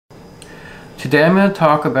Today I'm going to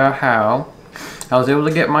talk about how I was able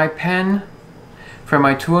to get my pen from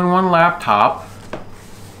my 2-in-1 laptop.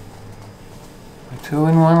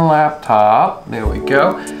 There we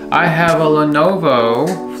go. I have a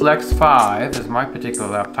Lenovo Flex 5 as my particular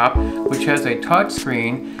laptop, which has a touch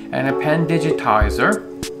screen and a pen digitizer.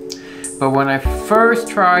 But when I first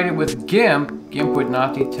tried it with GIMP, GIMP would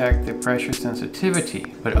not detect the pressure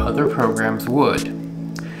sensitivity, but other programs would.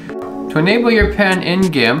 To enable your pen in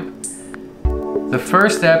GIMP, the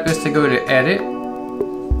first step is to go to Edit,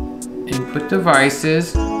 Input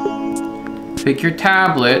Devices, pick your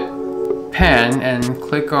tablet, pen, and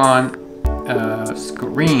click on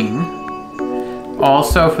Screen.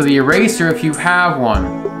 Also, for the eraser, if you have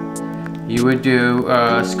one, you would do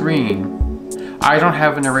Screen. I don't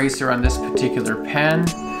have an eraser on this particular pen.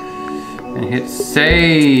 And hit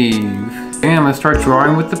Save. And I'm going to start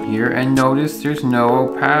drawing with the here, and notice there's no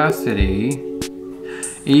opacity,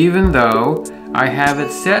 even though I have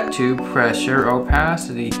it set to pressure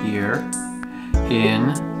opacity here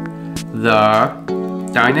in the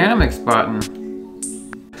Dynamics button.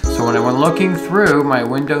 So when I went looking through my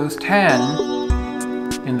Windows 10,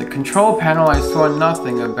 in the control panel I saw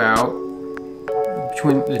nothing about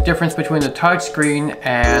the difference between the touch screen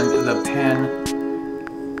and the pen.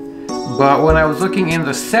 But when I was looking in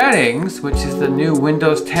the settings, which is the new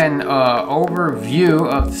Windows 10 overview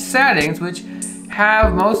of the settings, which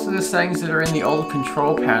have most of the settings that are in the old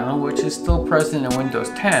control panel, which is still present in Windows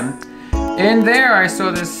 10, in there I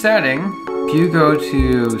saw this setting. If you go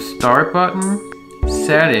to Start button,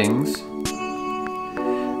 Settings,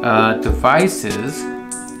 Devices,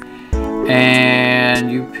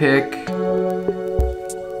 and you pick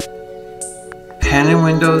Pen and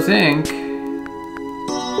Windows Ink,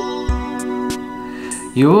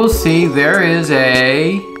 you will see there is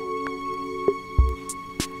a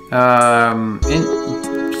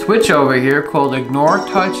switch over here called Ignore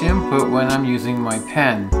Touch Input when I'm using my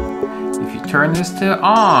pen. If you turn this to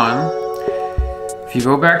on, if you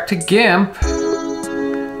go back to GIMP,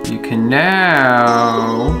 you can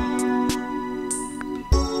now,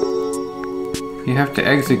 you have to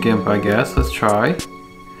exit GIMP, I guess. Let's try.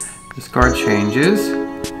 Discard changes.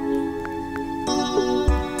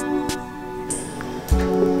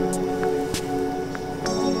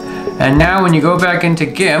 And now when you go back into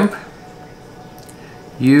GIMP,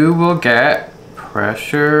 you will get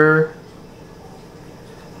pressure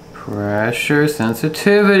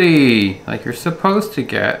sensitivity, like you're supposed to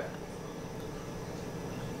get.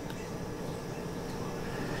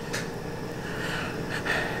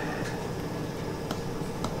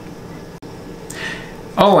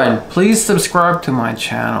 Oh, and please subscribe to my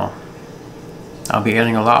channel. I'll be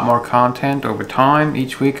adding a lot more content over time.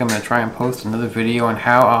 Each week I'm going to try and post another video on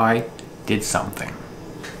how I did something.